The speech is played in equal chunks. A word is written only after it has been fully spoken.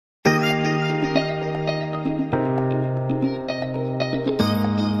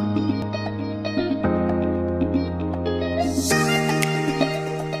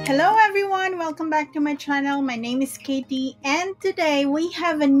back to my channel. My name is Katie, and today we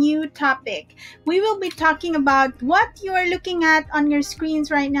have a new topic. We will be talking about what you are looking at on your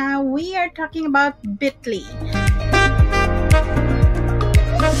screens right now. We are talking about Bitly.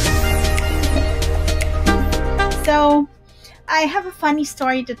 So I have a funny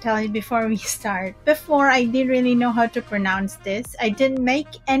story to tell you before we start. Before, I didn't really know how to pronounce this. I didn't make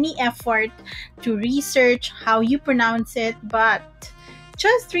any effort to research how you pronounce it, but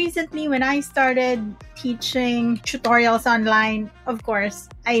just recently when I started teaching tutorials online, of course,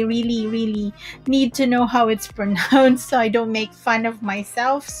 I really need to know how it's pronounced so I don't make fun of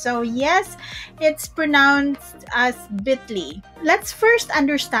myself. So yes, it's pronounced as Bitly. Let's first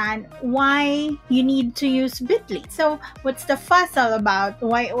understand why you need to use Bitly. So what's the fuss all about?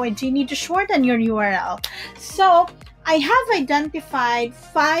 Why do you need to shorten your URL? So I have identified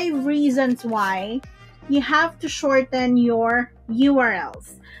 5 reasons why you have to shorten your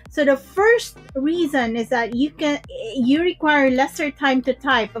URLs. So the first reason is that you require lesser time to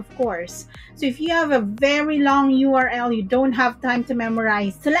type, of course. So if you have a very long URL, you don't have time to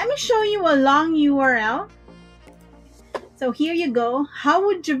memorize. So let me show you a long URL. So here you go. How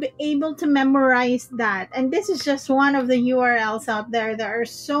would you be able to memorize that? And this is just one of the URLs out there. There are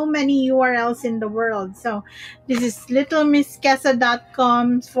so many URLs in the world. So this is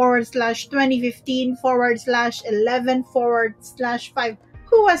littlemissquesa.com/2015/11/5.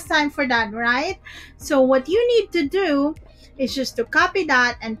 Who has time for that, right? So what you need to do is just to copy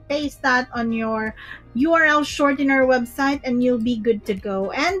that and paste that on your URL shortener website, and you'll be good to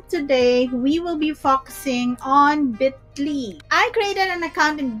go. And today we will be focusing on Bitly. I created an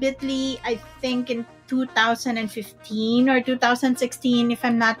account in Bitly, I think in 2015 or 2016 if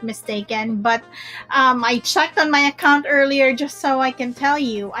I'm not mistaken, but I checked on my account earlier just so I can tell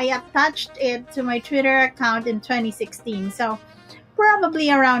you. I attached it to my Twitter account in 2016, so probably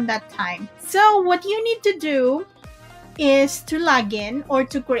around that time. So what you need to do is to log in or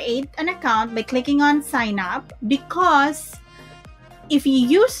to create an account by clicking on sign up, because if you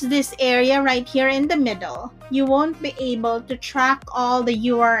use this area right here in the middle, you won't be able to track all the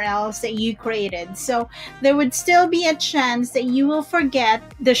URLs that you created. So there would still be a chance that you will forget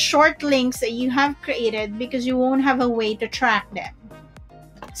the short links that you have created because you won't have a way to track them.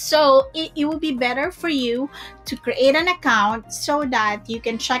 So it will be better for you to create an account so that you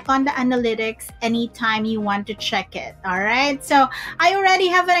can check on the analytics anytime you want to check it. All right. So I already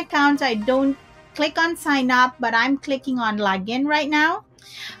have an account. So I don't click on sign up, but I'm clicking on login right now.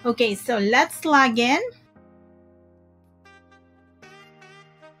 Okay, so let's log in.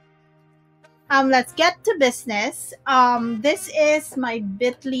 Let's get to business. This is my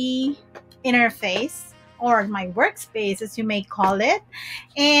Bitly interface, or my workspace as you may call it,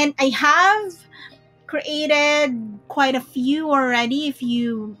 and I have created quite a few already if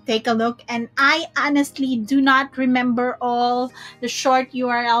you take a look, and I honestly do not remember all the short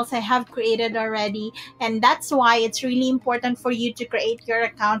URLs I have created already, and that's why it's really important for you to create your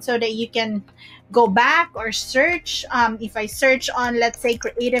account so that you can go back or search. If I search on, let's say,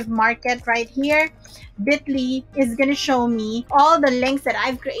 creative market right here, Bitly is going to show me all the links that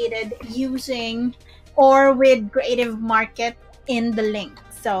I've created using or with creative market in the link.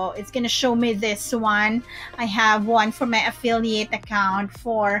 So it's going to show me this one. I have one for my affiliate account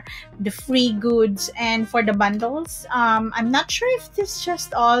for the free goods and for the bundles. I'm not sure if this is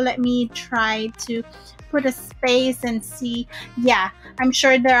just all. Let me try to put a space and see. Yeah, I'm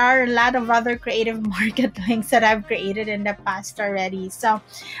sure there are a lot of other creative market links that I've created in the past already. So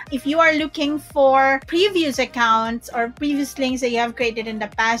if you are looking for previous accounts or previous links that you have created in the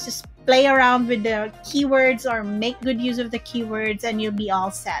past, just play around with the keywords or make good use of the keywords and you'll be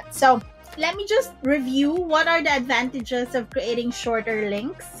all set. So let me just review what are the advantages of creating shorter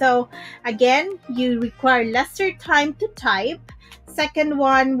links. So again, you require lesser time to type. Second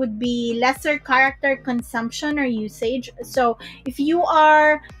one would be lesser character consumption or usage. So if you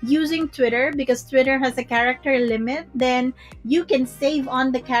are using Twitter, because Twitter has a character limit, then you can save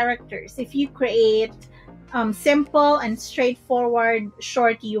on the characters if you create simple and straightforward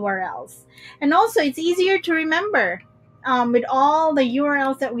short URLs. And also it's easier to remember. With all the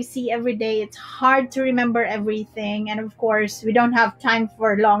URLs that we see every day, it's hard to remember everything, and of course we don't have time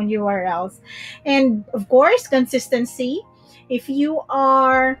for long URLs. And of course, consistency. If you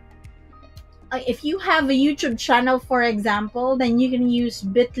have a YouTube channel, for example, then you can use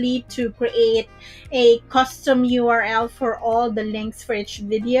Bitly to create a custom URL for all the links for each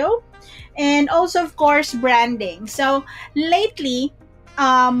video. And also, of course, branding. So lately,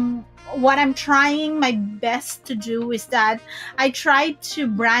 what I'm trying my best to do is that I try to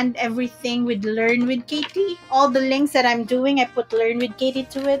brand everything with Learn with Katie. All the links that I'm doing, I put Learn with Katie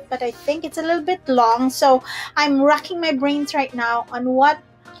to it, but I think it's a little bit long, so I'm racking my brains right now on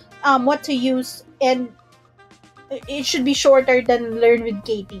what to use, and it should be shorter than Learn with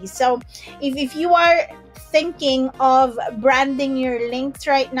Katie. So if you are thinking of branding your links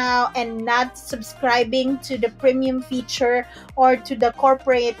right now and not subscribing to the premium feature or to the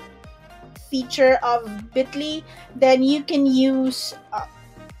corporate feature of Bitly, then you can use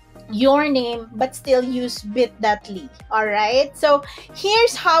your name but still use bit.ly. All right, so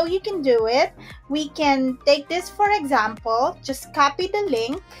here's how you can do it. We can take this for example, just copy the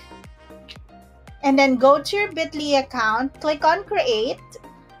link and then go to your Bitly account, click on create,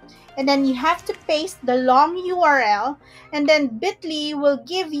 and then you have to paste the long URL, and then Bitly will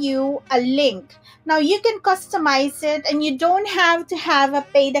give you a link. Now you can customize it, and you don't have to have a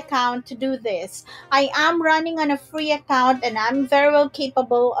paid account to do this. I am running on a free account and I'm very well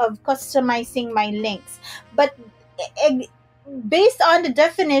capable of customizing my links. But based on the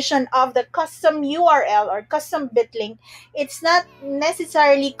definition of the custom URL or custom bitlink, it's not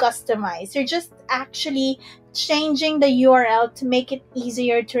necessarily customized. You're just actually changing the URL to make it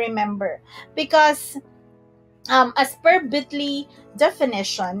easier to remember. Because as per Bitly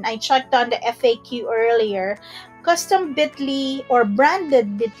definition, I checked on the FAQ earlier, custom Bitly or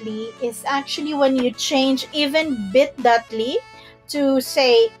branded Bitly is actually when you change even bit.ly to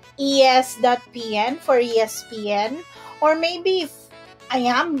say es.pn for ESPN, or maybe if I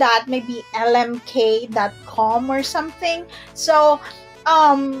am that, maybe lmk.com or something. So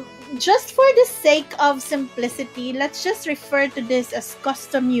just for the sake of simplicity, let's just refer to this as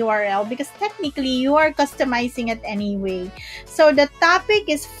custom URL, because technically you are customizing it anyway. So the topic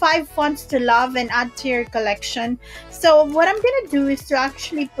is 5 fonts to love and add to your collection. So what I'm gonna do is to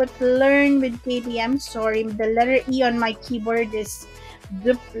actually put Learn with Katie. I'm sorry, the letter E on my keyboard is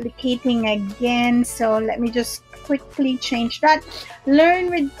duplicating again, so let me just quickly change that. Learn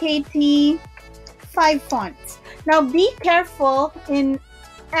with Katie, 5 fonts. Now be careful in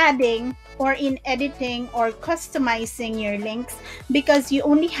adding or in editing or customizing your links, because you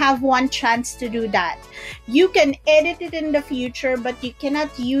only have one chance to do that. You can edit it in the future, but you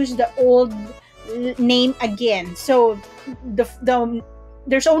cannot use the old name again. So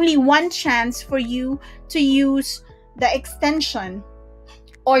there's only one chance for you to use the extension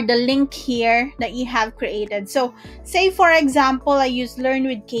or the link here that you have created. So say for example, I use Learn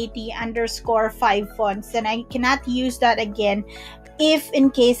with Katie _ 5 fonts, then I cannot use that again if in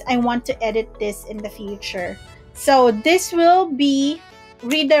case I want to edit this in the future. So this will be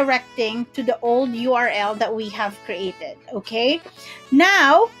redirecting to the old URL that we have created. Okay,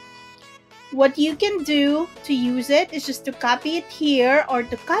 now what you can do to use it is just to copy it here or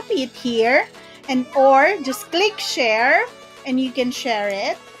to copy it here, and or just click share and you can share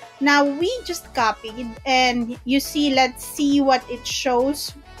it. Now we just copied, and you see, let's see what it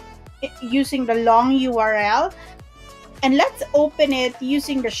shows using the long URL. And let's open it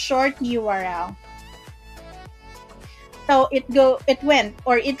using the short URL. So it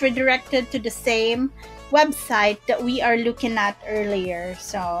redirected to the same website that we are looking at earlier.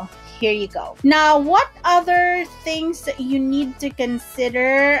 So here you go. Now, what other things that you need to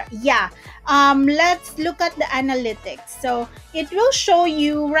consider? Let's look at the analytics. So it will show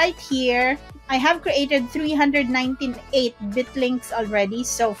you right here. I have created 398 bitlinks already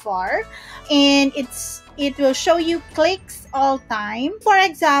so far, and it will show you clicks all time. For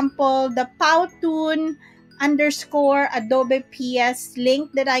example, the Powtoon _ Adobe PS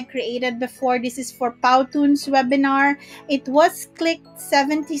link that I created before, this is for Powtoon's webinar. It was clicked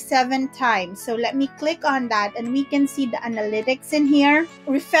 77 times. So let me click on that and we can see the analytics in here.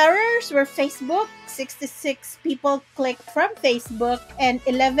 Referrers were Facebook, 66 people clicked from Facebook, and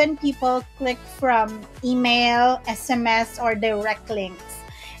 11 people clicked from email, SMS, or direct links.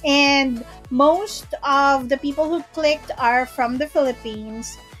 And most of the people who clicked are from the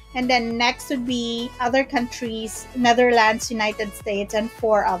Philippines. And then next would be other countries, Netherlands, United States, and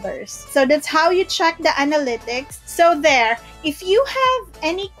 4 others. So that's how you check the analytics. So there, if you have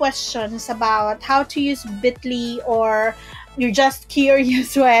any questions about how to use Bitly, or you're just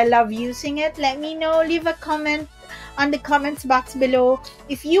curious why I love using it, let me know. Leave a comment on the comments box below.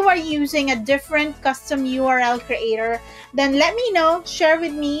 If you are using a different custom URL creator, then let me know, share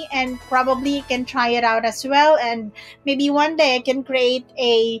with me, and probably you can try it out as well. And maybe one day I can create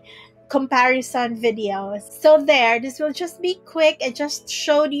a comparison videos. So there, this will just be quick. I just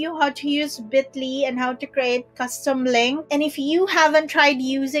showed you how to use Bitly and how to create custom link. And if you haven't tried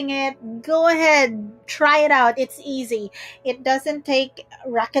using it, go ahead, try it out. It's easy. It doesn't take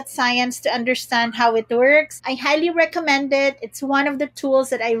rocket science to understand how it works. I highly recommend it. It's one of the tools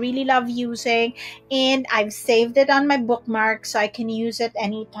that I really love using, and I've saved it on my bookmark so I can use it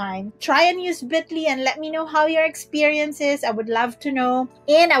anytime. Try and use Bitly and let me know how your experience is. I would love to know.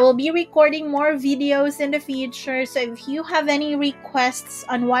 And I will be recording more videos in the future, so if you have any requests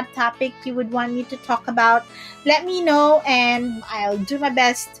on what topic you would want me to talk about, let me know and I'll do my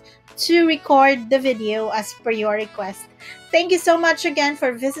best to record the video as per your request. Thank you so much again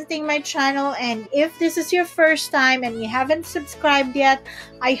for visiting my channel, and if this is your first time and you haven't subscribed yet,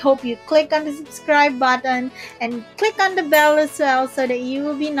 I hope you click on the subscribe button and click on the bell as well so that you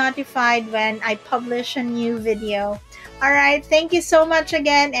will be notified when I publish a new video. Alright, thank you so much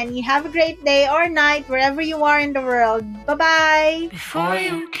again, and you have a great day or night wherever you are in the world. Bye-bye! Before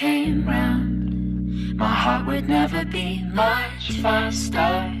you came round, my heart would never beat much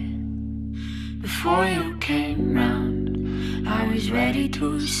faster. Before you came round, I was ready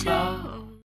to slow